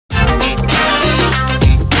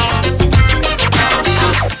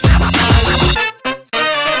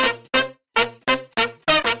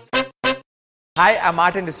Hi, I'm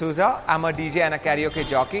Dsouza. I'm a DJ and a karaoke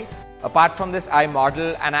jockey. Apart from this, I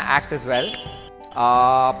model and I act as well.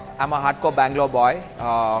 I'm a hardcore Bangalore boy,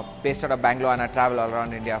 based out of Bangalore, and I travel all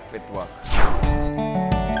around India with work.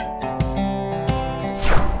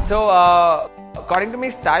 So, according to me,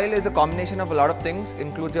 style is a combination of a lot of things.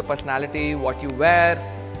 Includes your personality, what you wear,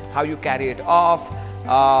 how you carry it off.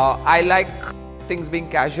 I like things being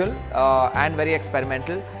casual and very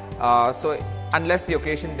experimental. So, unless the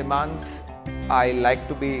occasion demands, I like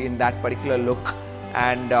to be in that particular look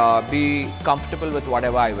and be comfortable with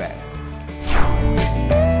whatever I wear.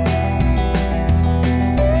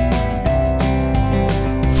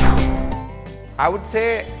 I would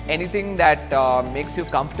say anything that makes you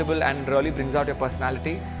comfortable and really brings out your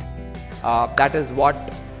personality. That is what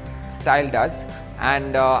style does,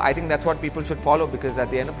 and I think that's what people should follow, because at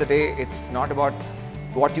the end of the day, it's not about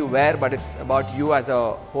what you wear, but it's about you as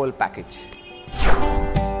a whole package.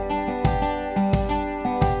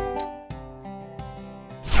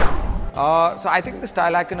 So I think the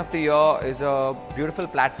Style Icon of the Year is a beautiful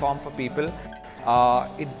platform for people.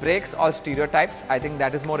 It breaks all stereotypes. I think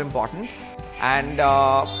that is more important. And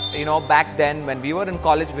back then when we were in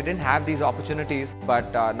college, we didn't have these opportunities,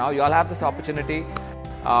 but now you all have this opportunity.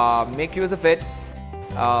 Make use of it.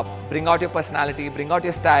 Bring out your personality, bring out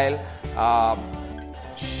your style,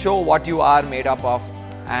 show what you are made up of,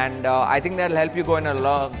 and I think that'll help you go in a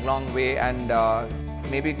long way and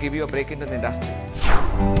maybe give you a break into the industry.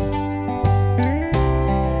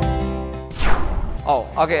 Oh,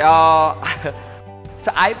 okay.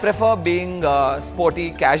 So I prefer being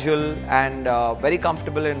sporty, casual, and very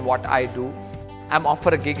comfortable in what I do. I'm off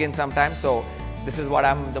for a gig in some time, so this is what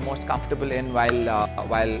I'm the most comfortable in while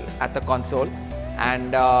at the console.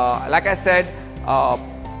 And like I said,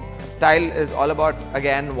 style is all about,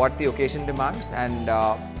 again, what the occasion demands, and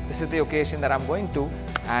this is the occasion that I'm going to,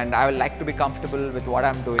 and I would like to be comfortable with what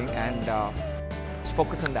I'm doing and just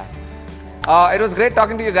focus on that. It was great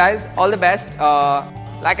talking to you guys. All the best.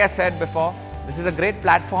 Like I said before, this is a great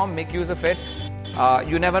platform. Make use of it.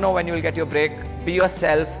 You never know when you will get your break. Be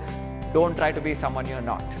yourself. Don't try to be someone you're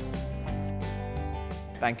not.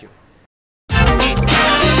 Thank you.